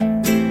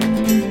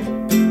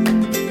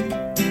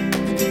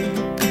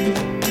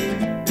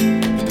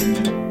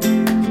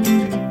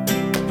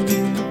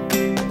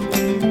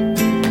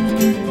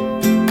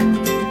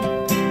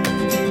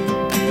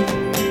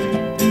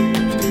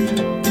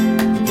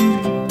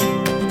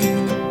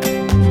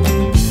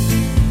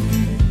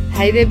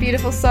Hey there,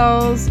 beautiful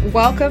souls.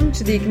 Welcome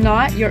to the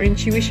Ignite Your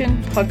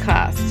Intuition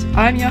podcast.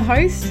 I'm your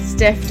host,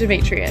 Steph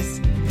Demetrius.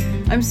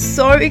 I'm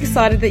so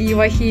excited that you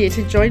are here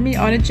to join me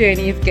on a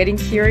journey of getting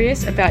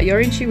curious about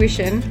your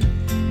intuition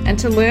and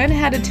to learn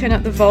how to turn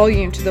up the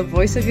volume to the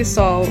voice of your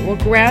soul while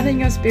grounding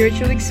your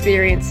spiritual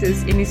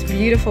experiences in this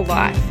beautiful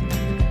life.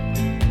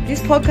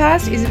 This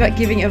podcast is about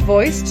giving a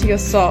voice to your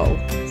soul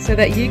so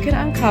that you can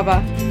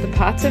uncover the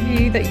parts of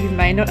you that you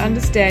may not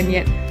understand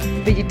yet,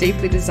 but you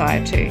deeply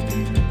desire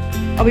to.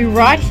 I'll be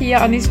right here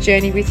on this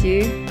journey with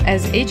you,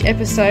 as each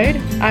episode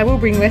I will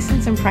bring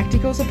lessons and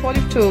practical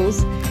supportive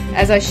tools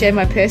as I share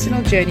my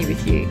personal journey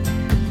with you.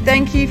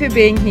 Thank you for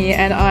being here,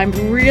 and I'm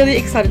really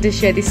excited to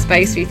share this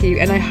space with you,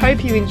 and I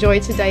hope you enjoy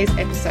today's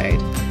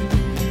episode.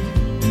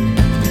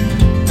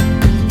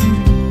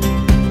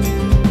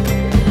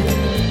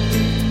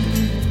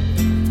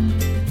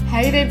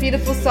 Hey there,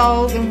 beautiful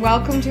souls, and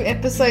welcome to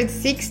episode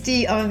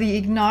 60 of the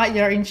Ignite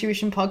Your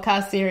Intuition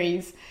podcast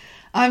series.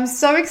 I'm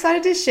so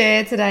excited to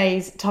share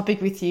today's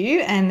topic with you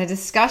and the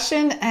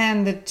discussion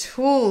and the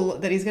tool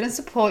that is going to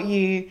support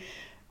you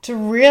to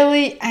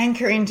really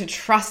anchor into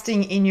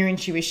trusting in your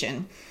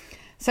intuition.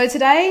 So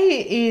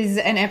today is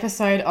an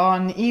episode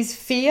on, is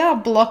fear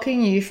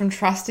blocking you from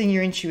trusting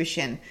your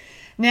intuition?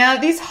 Now,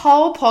 this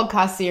whole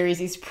podcast series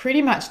is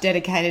pretty much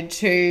dedicated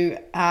to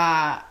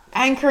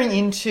anchoring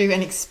into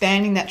and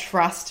expanding that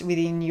trust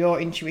within your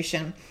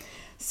intuition.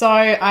 So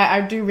I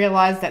do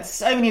realize that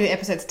so many of the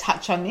episodes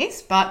touch on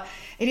this, but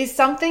it is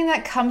something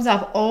that comes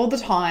up all the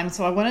time.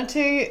 So I wanted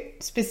to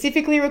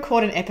specifically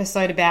record an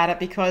episode about it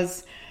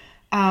because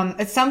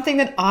it's something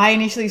that I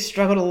initially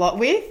struggled a lot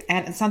with,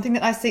 and it's something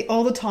that I see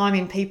all the time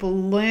in people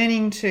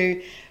learning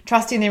to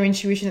trust in their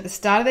intuition at the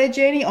start of their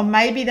journey, or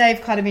maybe they've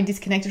kind of been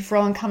disconnected for a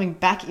while and coming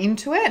back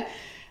into it.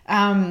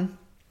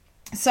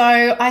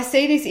 So I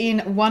see this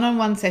in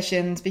one-on-one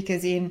sessions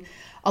because in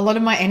a lot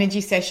of my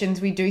energy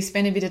sessions, we do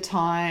spend a bit of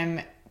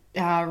time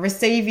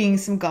receiving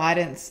some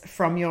guidance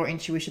from your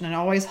intuition, and I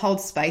always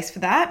hold space for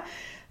that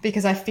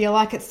because I feel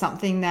like it's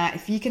something that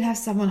if you can have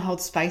someone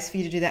hold space for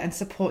you to do that and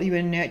support you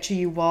and nurture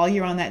you while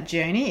you're on that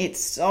journey,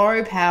 it's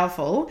so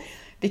powerful,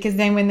 because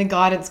then when the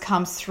guidance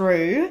comes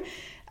through,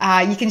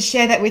 you can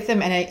share that with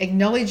them and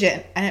acknowledge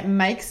it, and it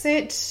makes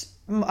it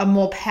a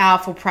more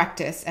powerful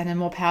practice and a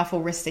more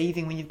powerful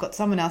receiving when you've got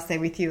someone else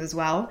there with you as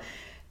well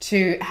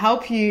to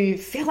help you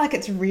feel like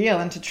it's real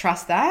and to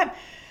trust that.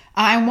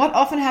 And what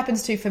often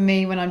happens too for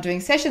me when I'm doing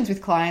sessions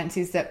with clients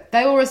is that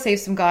they will receive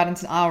some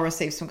guidance and I'll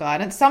receive some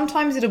guidance.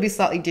 Sometimes it'll be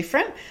slightly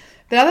different,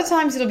 but other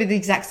times it'll be the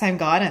exact same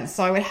guidance.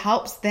 So it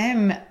helps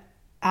them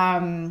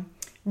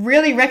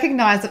really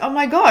recognize that, oh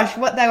my gosh,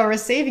 what they were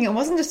receiving, it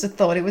wasn't just a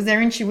thought, it was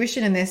their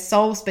intuition and their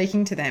soul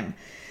speaking to them.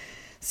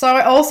 So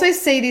I also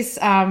see this,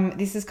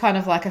 this is kind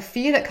of like a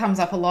fear that comes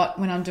up a lot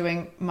when I'm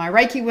doing my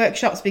Reiki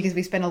workshops, because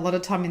we spend a lot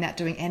of time in that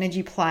doing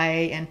energy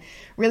play and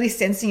really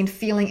sensing and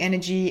feeling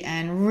energy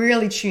and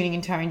really tuning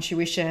into our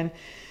intuition.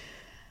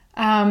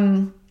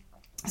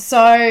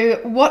 So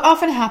what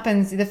often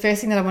happens, the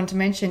first thing that I want to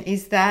mention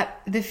is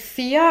that the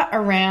fear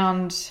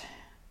around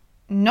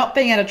not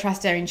being able to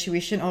trust our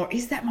intuition, or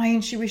is that my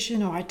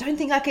intuition, or I don't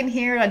think I can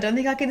hear it, I don't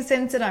think I can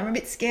sense it, I'm a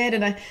bit scared,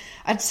 and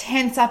I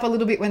tense up a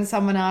little bit when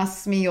someone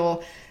asks me,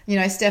 or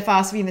Steph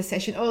asks me in the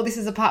session, oh, this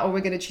is the part where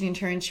we're going to tune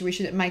into our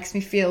intuition. It makes me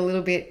feel a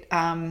little bit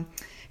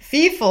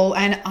fearful,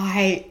 and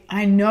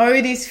I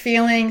know this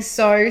feeling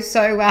so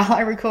well.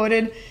 I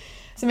recorded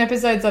some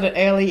episodes on it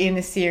early in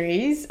the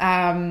series,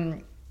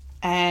 and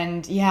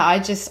yeah,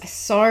 I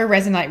so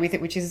resonate with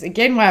it, which is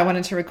again why I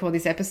wanted to record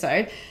this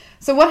episode.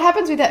 So what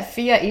happens with that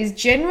fear is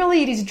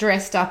generally it is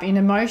dressed up in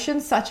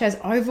emotions such as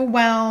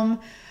overwhelm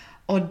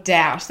or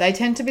doubt. They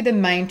tend to be the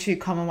main two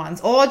common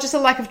ones, or just a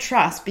lack of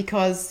trust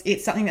because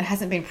it's something that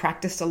hasn't been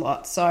practiced a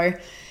lot. So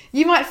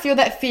you might feel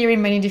that fear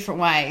in many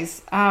different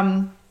ways.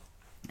 And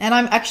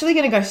I'm actually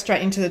going to go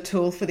straight into the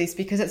tool for this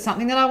because it's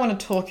something that I want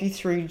to talk you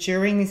through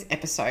during this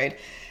episode.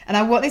 And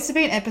I want this to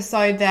be an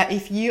episode that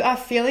if you are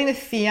feeling the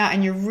fear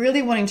and you're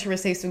really wanting to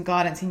receive some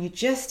guidance and you're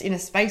just in a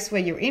space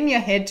where you're in your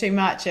head too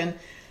much and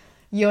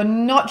you're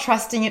not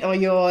trusting it, or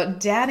you're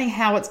doubting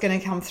how it's going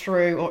to come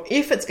through or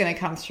if it's going to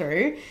come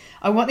through,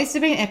 I want this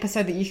to be an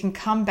episode that you can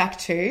come back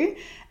to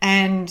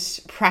and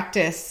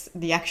practice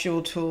the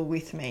actual tool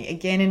with me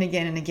again and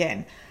again and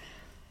again.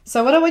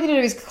 So what I want you to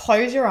do is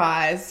close your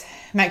eyes.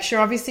 Make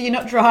sure obviously you're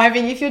not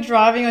driving. If you're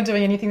driving or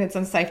doing anything that's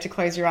unsafe to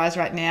close your eyes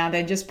right now,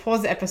 then just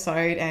pause the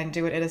episode and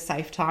do it at a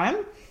safe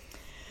time.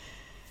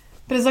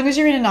 But as long as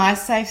you're in a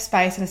nice, safe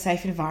space and a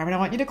safe environment, I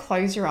want you to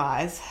close your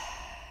eyes.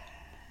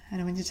 And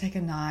I want you to take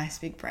a nice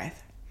big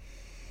breath.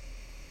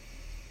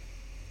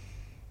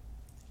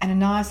 And a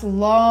nice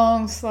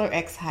long, slow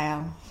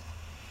exhale.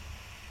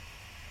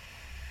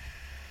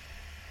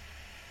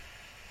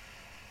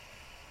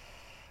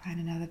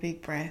 And another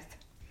big breath.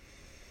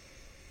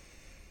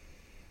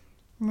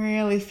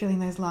 Really feeling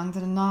those lungs,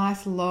 and a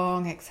nice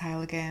long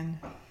exhale again.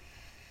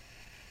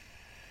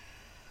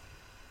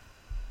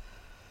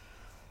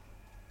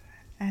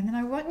 And then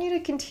I want you to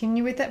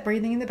continue with that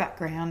breathing in the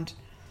background.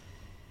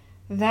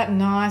 That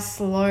nice,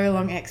 slow,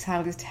 long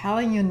exhale is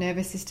telling your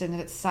nervous system that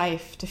it's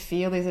safe to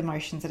feel these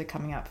emotions that are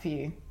coming up for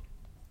you,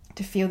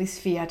 to feel this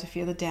fear, to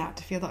feel the doubt,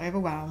 to feel the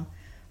overwhelm,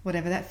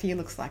 whatever that fear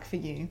looks like for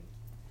you.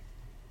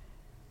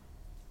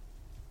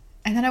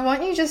 And then I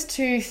want you just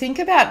to think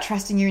about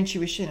trusting your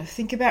intuition, or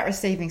think about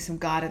receiving some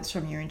guidance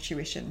from your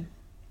intuition.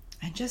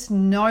 And just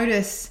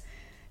notice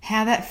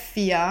how that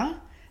fear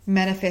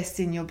manifests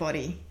in your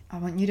body. I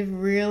want you to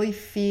really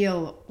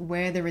feel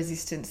where the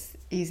resistance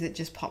is that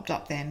just popped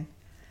up then.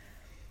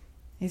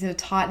 Is it a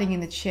tightening in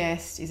the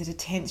chest? Is it a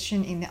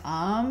tension in the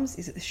arms?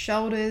 Is it the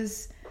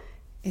shoulders?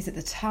 Is it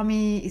the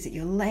tummy? Is it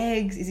your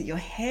legs? Is it your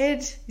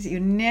head? Is it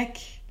your neck?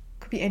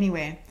 Could be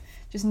anywhere.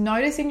 Just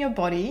notice in your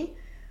body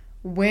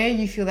where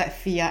you feel that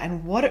fear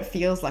and what it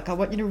feels like. I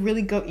want you to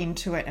really go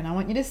into it, and I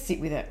want you to sit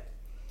with it.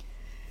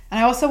 And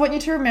I also want you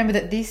to remember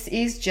that this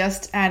is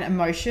just an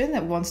emotion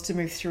that wants to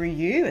move through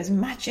you as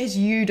much as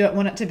you don't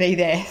want it to be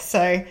there.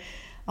 So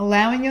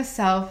allowing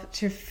yourself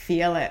to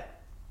feel it,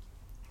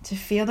 to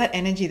feel that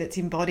energy that's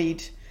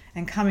embodied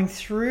and coming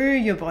through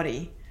your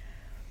body.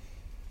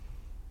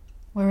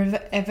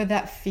 Wherever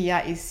that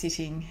fear is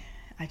sitting,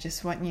 I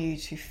just want you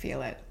to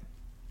feel it.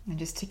 And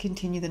just to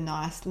continue the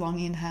nice long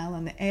inhale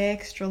and the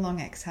extra long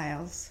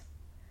exhales.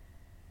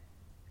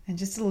 And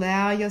just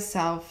allow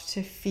yourself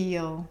to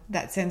feel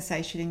that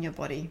sensation in your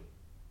body.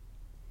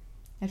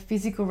 A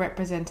physical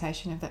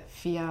representation of that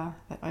fear,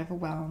 that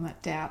overwhelm,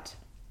 that doubt.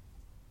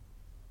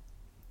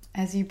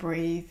 As you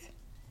breathe.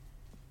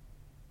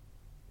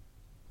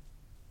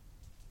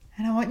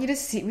 And I want you to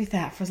sit with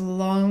that for as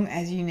long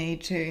as you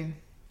need to.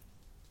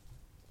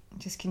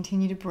 Just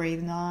continue to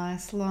breathe.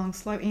 Nice, long,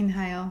 slow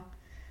inhale.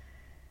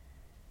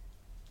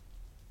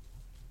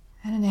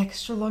 And an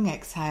extra long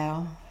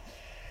exhale.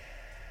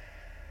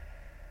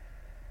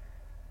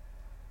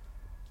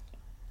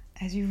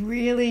 As you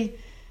really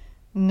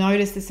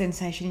notice the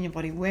sensation in your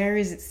body, where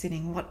is it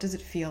sitting? What does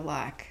it feel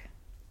like?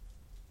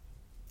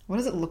 What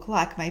does it look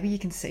like? Maybe you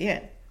can see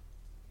it.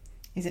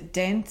 Is it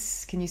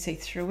dense? Can you see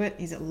through it?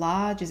 Is it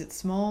large? Is it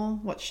small?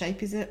 What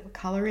shape is it? What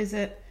color is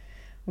it?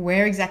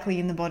 Where exactly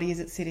in the body is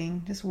it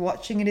sitting? Just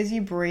watching it as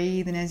you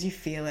breathe and as you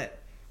feel it.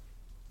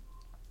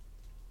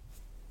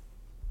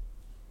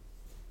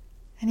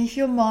 And if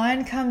your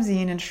mind comes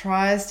in and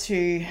tries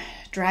to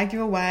drag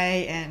you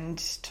away and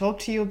talk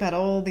to you about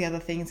all the other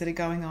things that are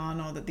going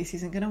on, or that this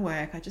isn't going to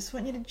work, I just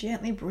want you to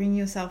gently bring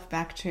yourself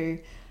back to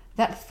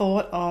that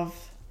thought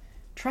of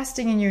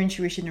trusting in your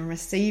intuition and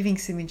receiving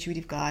some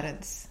intuitive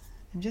guidance.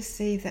 And just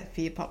see if that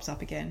fear pops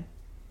up again.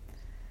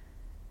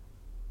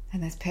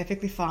 And that's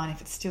perfectly fine.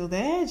 If it's still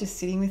there, just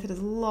sitting with it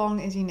as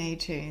long as you need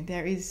to.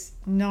 There is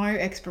no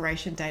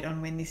expiration date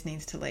on when this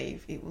needs to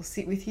leave. It will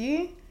sit with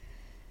you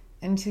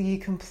until you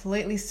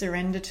completely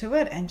surrender to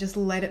it and just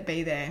let it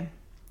be there.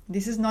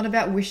 This is not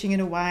about wishing it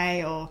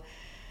away or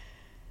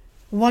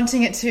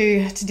wanting it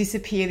to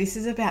disappear. This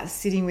is about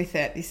sitting with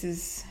it. This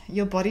is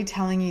your body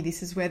telling you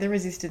this is where the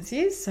resistance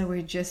is, so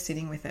we're just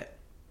sitting with it.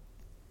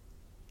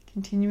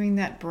 Continuing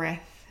that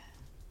breath.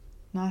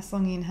 Nice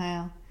long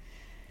inhale.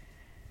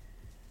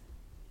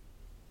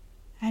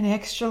 An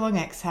extra long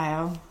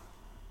exhale.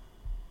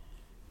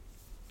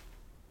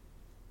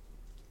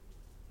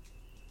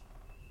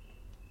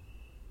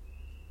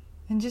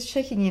 And just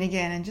checking in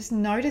again and just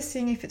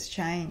noticing if it's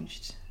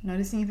changed.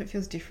 Noticing if it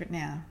feels different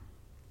now.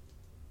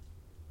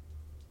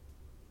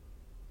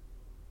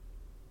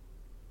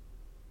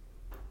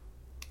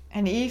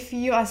 And if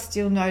you are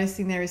still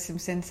noticing there is some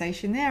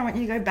sensation there, I want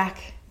you to go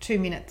back 2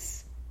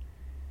 minutes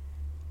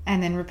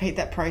and then repeat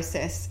that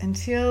process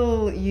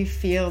until you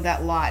feel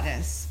that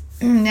lightness.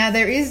 Now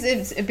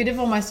it's a bit of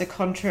almost a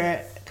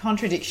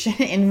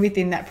contradiction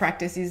within that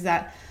practice, is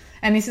that,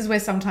 and this is where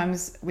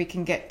sometimes we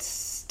can get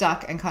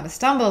stuck and kind of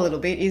stumble a little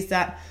bit, is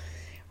that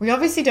we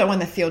obviously don't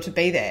want the feel to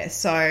be there.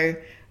 So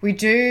we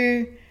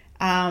do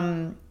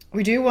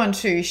want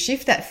to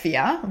shift that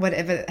fear,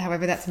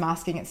 however that's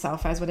masking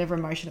itself as, whatever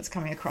emotion it's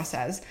coming across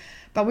as.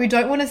 But we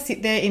don't want to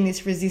sit there in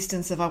this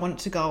resistance of I want it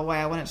to go away,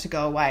 I want it to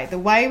go away. The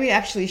way we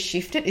actually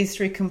shift it is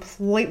through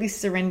completely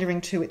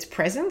surrendering to its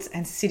presence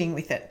and sitting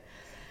with it.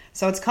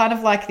 So it's kind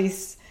of like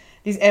this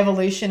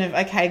evolution of,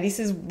 okay, this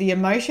is the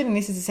emotion and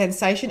this is the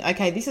sensation.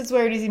 Okay, this is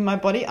where it is in my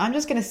body. I'm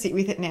just going to sit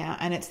with it now.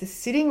 And it's the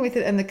sitting with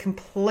it and the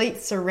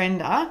complete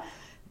surrender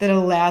that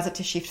allows it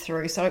to shift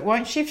through. So it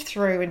won't shift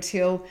through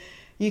until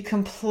you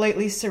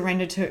completely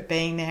surrender to it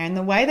being there. And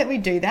the way that we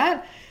do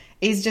that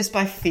is just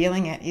by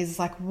feeling it. Is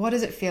like, what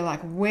does it feel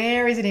like?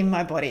 Where is it in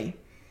my body?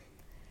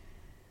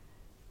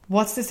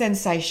 What's the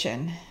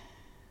sensation?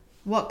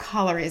 What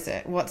color is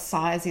it? What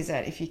size is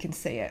it, if you can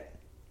see it?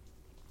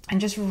 And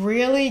just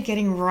really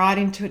getting right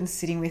into it and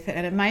sitting with it.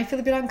 And it may feel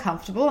a bit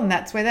uncomfortable, and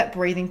that's where that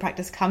breathing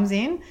practice comes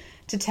in,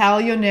 to tell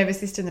your nervous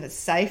system that it's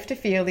safe to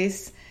feel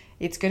this.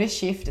 It's going to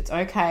shift. It's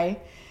okay.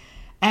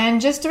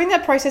 And just doing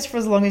that process for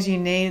as long as you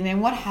need. And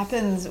then what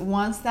happens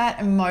once that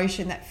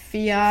emotion, that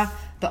fear,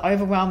 the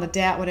overwhelm, the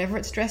doubt, whatever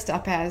it's dressed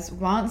up as,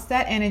 once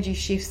that energy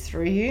shifts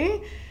through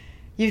you,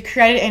 you've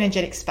created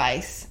energetic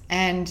space,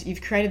 and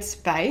you've created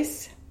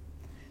space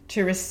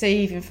to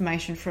receive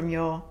information from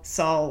your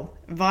soul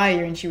via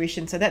your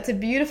intuition. So that's a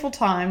beautiful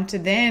time to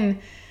then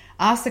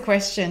ask the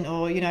question,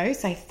 or,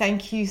 say,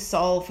 thank you,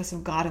 soul, for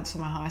some guidance for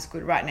my highest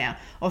good right now.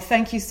 Or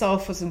thank you, soul,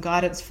 for some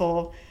guidance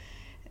for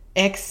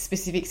X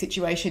specific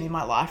situation in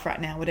my life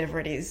right now, whatever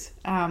it is.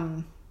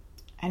 And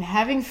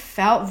having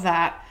felt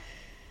that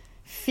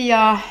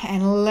fear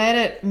and let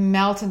it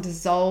melt and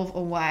dissolve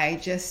away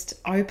just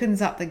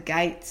opens up the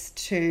gates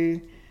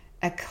to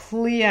a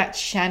clear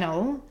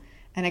channel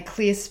and a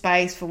clear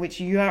space for which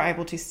you are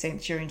able to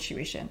sense your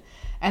intuition.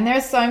 And there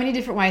are so many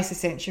different ways to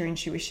sense your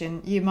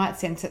intuition. You might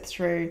sense it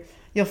through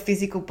your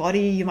physical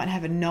body. You might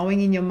have a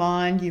knowing in your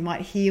mind. You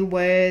might hear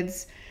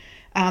words.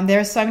 There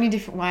are so many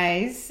different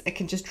ways. It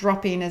can just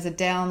drop in as a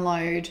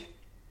download.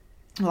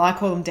 Well, I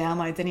call them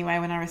downloads anyway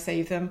when I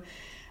receive them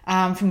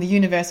from the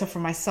universe or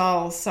from my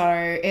soul. So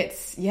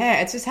it's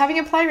just having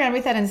a play around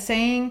with that and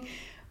seeing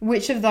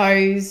which of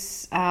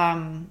those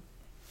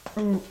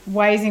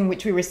ways in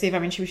which we receive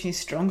our intuition is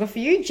stronger for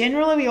you.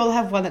 Generally, we all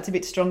have one that's a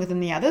bit stronger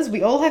than the others.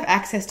 We all have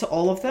access to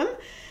all of them,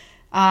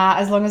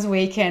 as long as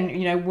we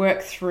can,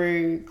 work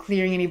through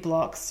clearing any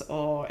blocks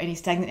or any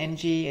stagnant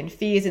energy and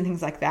fears and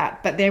things like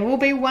that. But there will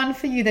be one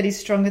for you that is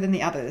stronger than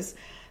the others.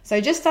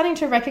 So just starting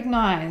to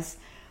recognize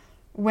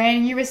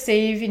when you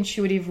receive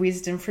intuitive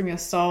wisdom from your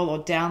soul or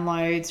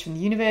downloads from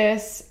the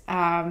universe,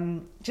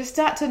 just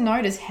start to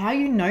notice how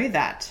you know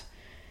that.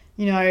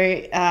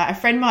 A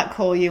friend might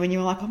call you and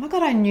you're like, oh my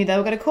God, I knew they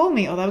were going to call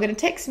me, or they were going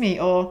to text me.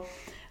 Or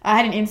I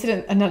had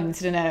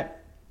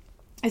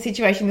a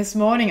situation this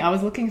morning. I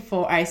was looking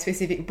for a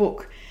specific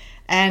book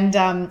and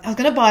I was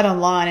going to buy it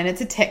online, and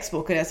it's a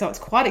textbook, so it's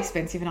quite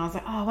expensive. And I was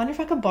like, I wonder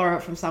if I could borrow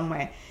it from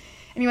somewhere.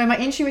 Anyway, my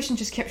intuition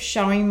just kept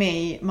showing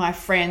me my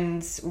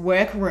friend's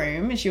work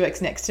room. She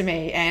works next to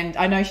me, and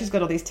I know she's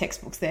got all these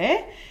textbooks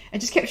there. It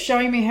just kept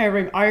showing me her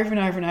room over and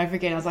over and over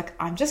again. I was like,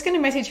 I'm just going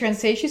to message her and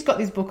see if she's got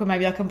this book, or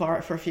maybe I can borrow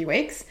it for a few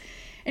weeks.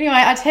 Anyway,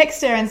 I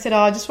texted her and said,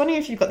 just wondering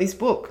if you've got this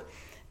book.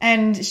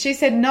 And she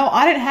said, no,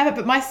 I don't have it,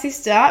 but my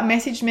sister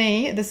messaged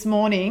me this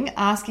morning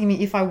asking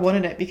me if I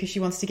wanted it because she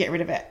wants to get rid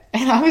of it.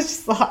 And I was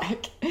just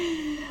like,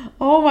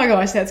 oh my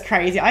gosh, that's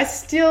crazy. I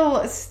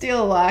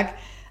still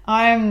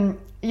I'm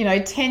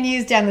 10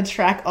 years down the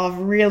track of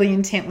really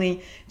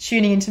intently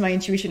tuning into my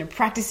intuition and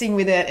practicing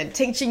with it and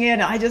teaching it.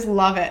 And I just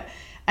love it.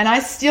 And I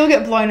still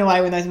get blown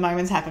away when those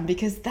moments happen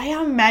because they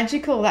are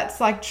magical. That's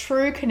like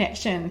true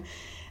connection.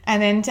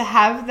 And then to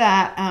have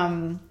that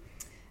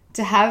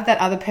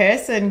other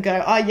person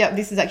go, oh, yep,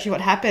 this is actually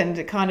what happened.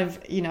 It kind of,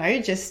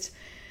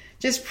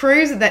 just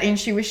proves that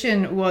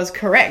intuition was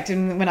correct.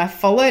 And when I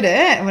followed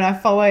it, when I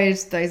followed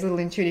those little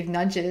intuitive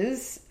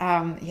nudges,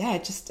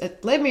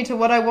 it led me to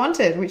what I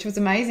wanted, which was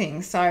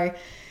amazing. So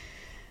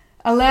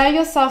allow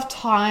yourself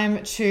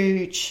time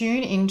to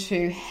tune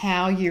into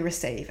how you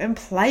receive and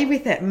play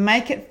with it.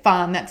 Make it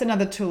fun. That's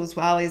another tool as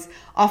well, is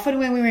often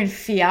when we're in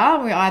fear,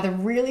 we either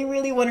really,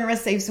 really want to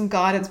receive some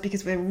guidance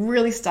because we're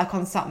really stuck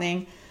on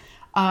something,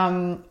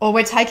 or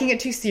we're taking it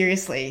too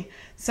seriously.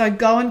 So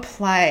go and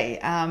play,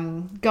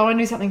 go and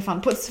do something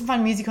fun, put some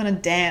fun music on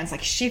and dance,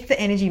 like shift the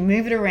energy,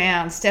 move it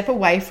around, step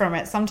away from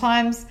it.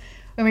 Sometimes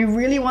when we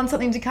really want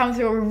something to come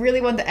through or we really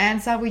want the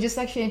answer, we just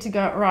actually need to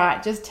go,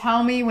 right, just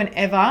tell me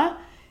whenever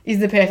is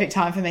the perfect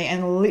time for me,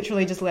 and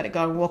literally just let it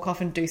go and walk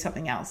off and do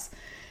something else.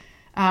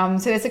 So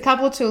there's a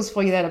couple of tools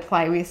for you there to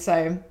play with.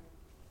 So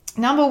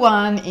number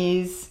one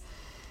is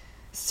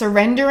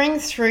surrendering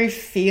through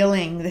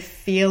feeling the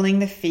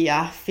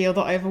fear, feel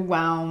the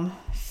overwhelm,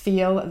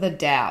 feel the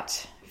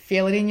doubt,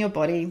 feel it in your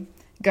body.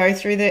 Go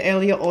through the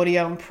earlier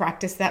audio and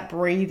practice that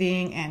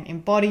breathing and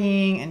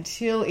embodying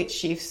until it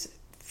shifts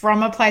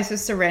from a place of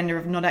surrender,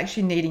 of not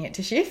actually needing it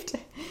to shift.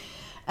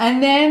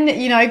 And then,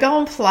 go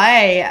and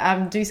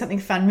play, do something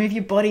fun, move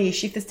your body,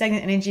 shift the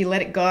stagnant energy,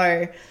 let it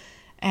go.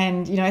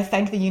 And,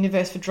 thank the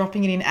universe for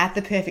dropping it in at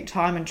the perfect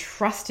time and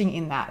trusting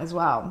in that as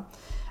well.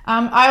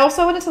 I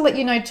also wanted to let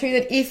you know too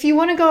that if you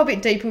want to go a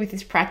bit deeper with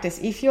this practice,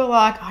 if you're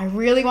like, I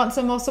really want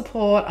some more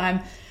support,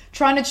 I'm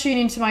trying to tune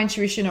into my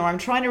intuition, or I'm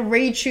trying to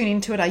retune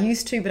into it. I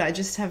used to, but I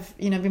just have,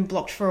 been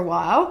blocked for a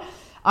while.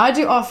 I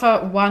do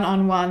offer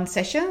one-on-one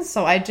sessions.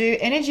 So I do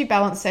energy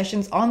balance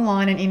sessions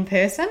online and in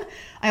person.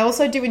 I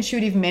also do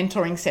intuitive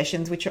mentoring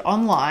sessions, which are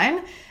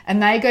online,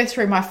 and they go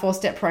through my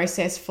 4-step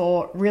process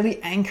for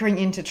really anchoring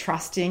into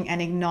trusting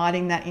and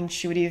igniting that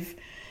intuitive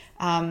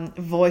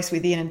voice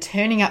within, and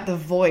turning up the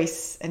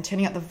voice and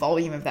turning up the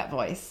volume of that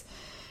voice,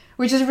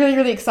 which is really,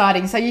 really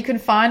exciting. So you can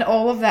find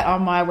all of that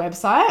on my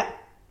website.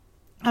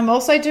 I'm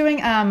also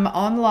doing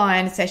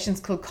online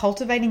sessions called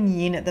Cultivating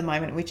Yin at the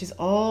moment, which is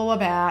all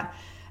about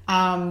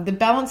the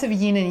balance of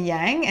yin and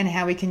yang and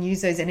how we can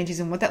use those energies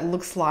and what that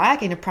looks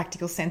like in a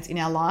practical sense in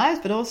our lives.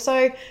 But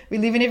also we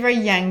live in a very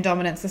yang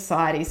dominant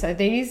society. So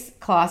these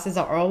classes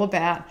are all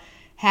about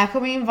how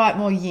can we invite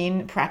more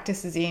yin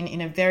practices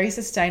in a very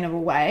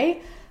sustainable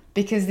way,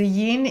 because the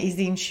yin is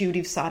the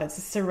intuitive side. It's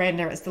the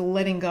surrender, it's the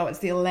letting go, it's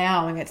the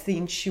allowing, it's the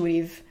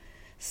intuitive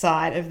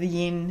side of the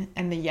yin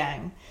and the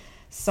yang.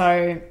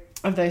 So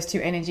of those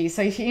two energies.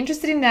 So if you're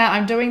interested in that,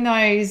 I'm doing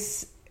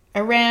those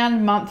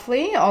around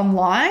monthly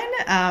online.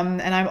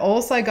 And I'm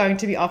also going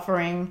to be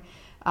offering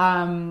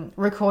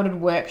recorded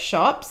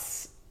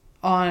workshops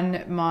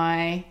on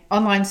my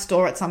online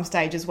store at some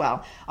stage as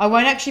well. I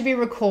won't actually be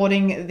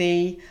recording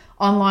the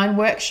online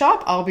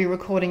workshop. I'll be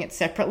recording it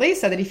separately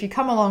so that if you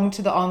come along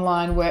to the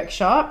online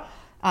workshop,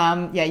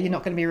 you're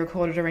not going to be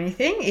recorded or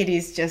anything. It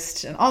is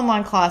just an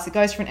online class. It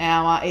goes for an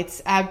hour.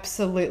 It's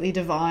absolutely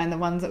divine. The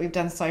ones that we've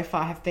done so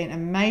far have been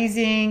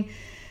amazing.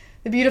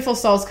 The beautiful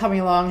souls coming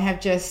along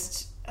have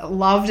just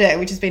loved it,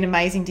 which has been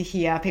amazing to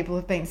hear. People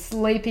have been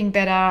sleeping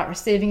better,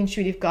 receiving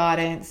intuitive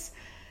guidance,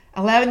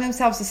 allowing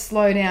themselves to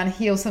slow down,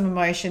 heal some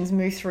emotions,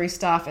 move through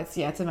stuff.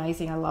 It's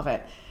amazing. I love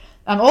it.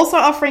 I'm also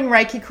offering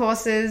Reiki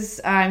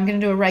courses. I'm going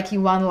to do a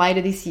Reiki 1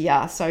 later this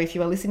year. So if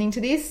you are listening to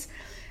this,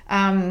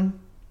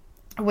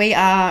 we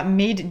are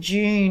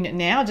mid-June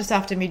now, just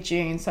after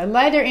mid-June. So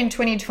later in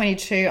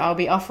 2022, I'll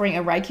be offering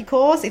a Reiki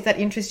course. If that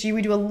interests you,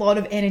 we do a lot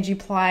of energy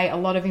play, a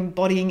lot of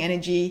embodying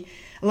energy,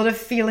 a lot of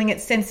feeling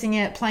it, sensing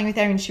it, playing with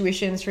our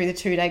intuition through the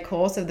 2-day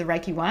course of the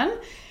Reiki 1,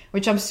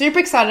 which I'm super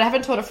excited. I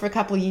haven't taught it for a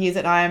couple of years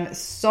and I'm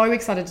so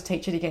excited to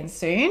teach it again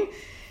soon.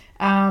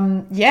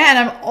 And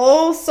I'm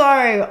also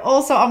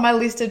on my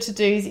list of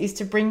to-dos is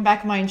to bring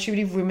back my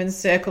Intuitive Women's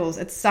Circles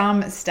at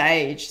some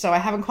stage. So I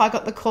haven't quite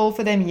got the call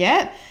for them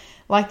yet,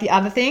 like the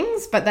other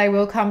things, but they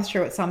will come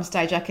through at some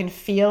stage. I can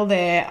feel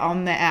they're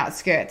on the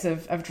outskirts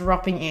of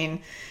dropping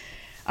in,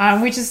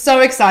 which is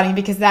so exciting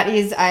because that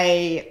is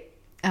an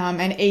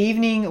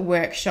evening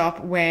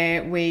workshop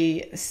where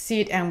we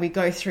sit and we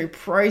go through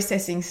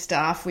processing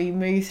stuff. We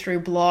move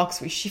through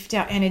blocks, we shift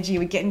our energy,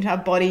 we get into our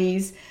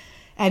bodies,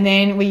 and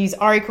then we use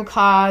oracle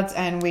cards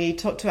and we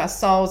talk to our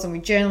souls and we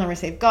journal and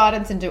receive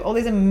guidance and do all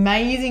these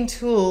amazing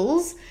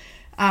tools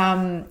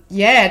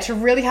to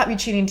really help you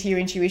tune into your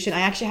intuition.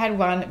 I actually had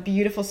one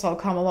beautiful soul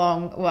come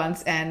along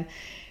once and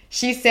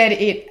she said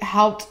it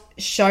helped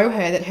show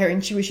her that her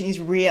intuition is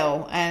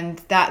real. And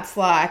that's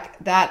like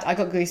that. I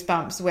got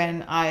goosebumps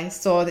when I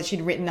saw that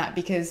she'd written that,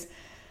 because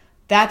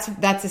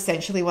that's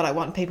essentially what I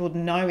want people to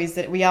know, is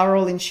that we are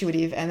all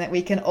intuitive and that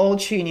we can all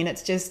tune in.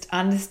 It's just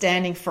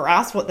understanding for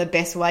us what the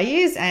best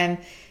way is. And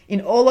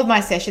in all of my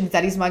sessions,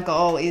 that is my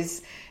goal.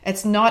 Is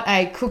it's not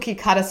a cookie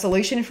cutter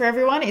solution for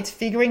everyone. It's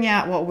figuring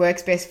out what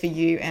works best for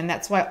you. And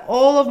that's why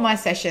all of my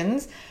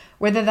sessions,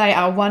 whether they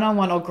are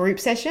one-on-one or group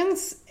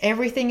sessions,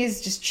 everything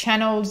is just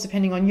channeled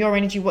depending on your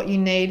energy, what you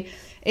need.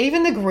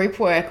 Even the group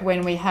work,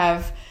 when we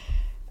have,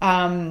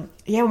 when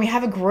we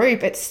have a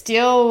group,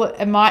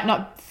 it might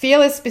not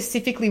feel as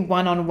specifically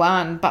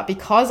one-on-one, but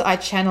because I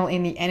channel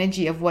in the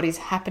energy of what is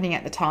happening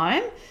at the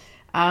time,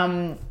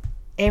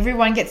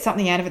 everyone gets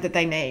something out of it that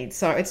they need.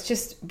 So it's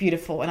just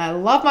beautiful. And I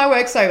love my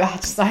work so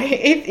much. So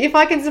if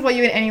I can support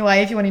you in any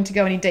way, if you're wanting to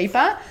go any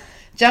deeper,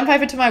 jump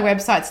over to my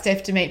website,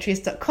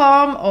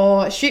 stephdemetrius.com,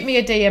 or shoot me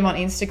a DM on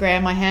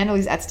Instagram. My handle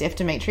is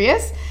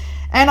 @stephdemetrius.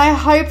 And I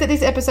hope that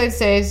this episode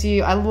serves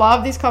you. I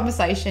love this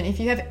conversation. If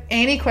you have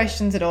any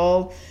questions at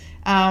all,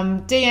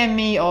 DM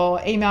me or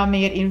email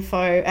me at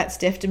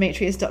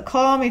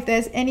info@stephdemetrius.com. If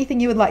there's anything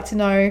you would like to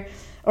know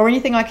or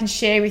anything I can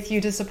share with you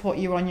to support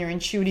you on your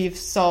intuitive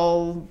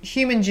soul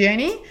human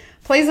journey,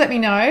 please let me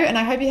know. And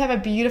I hope you have a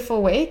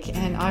beautiful week,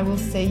 and I will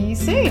see you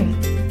soon.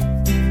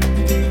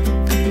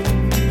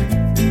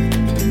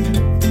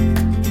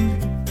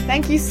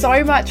 Thank you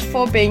so much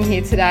for being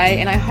here today,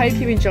 and I hope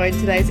you enjoyed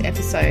today's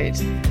episode.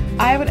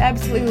 I would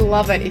absolutely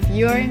love it if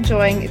you are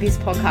enjoying this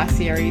podcast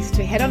series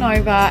to head on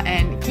over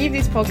and give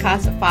this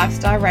podcast a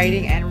 5-star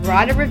rating and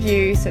write a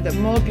review so that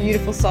more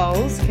beautiful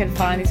souls can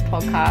find this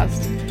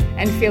podcast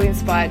and feel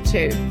inspired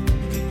too.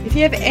 If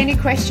you have any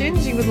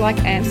questions you would like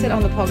answered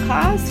on the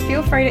podcast,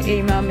 feel free to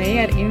email me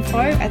at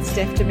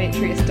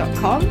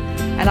info@stephdemetrius.com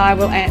and I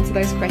will answer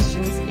those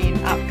questions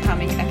in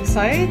upcoming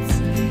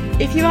episodes.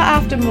 If you are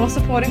after more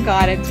support and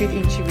guidance with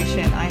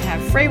intuition, I have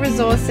free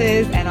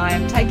resources and I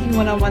am taking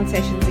one-on-one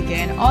sessions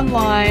again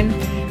online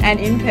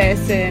and in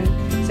person.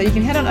 So you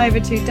can head on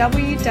over to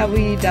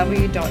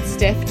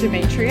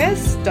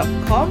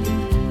www.stephdemetrius.com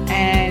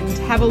and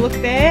have a look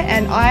there.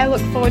 And I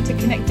look forward to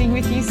connecting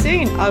with you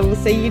soon. I will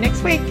see you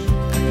next week.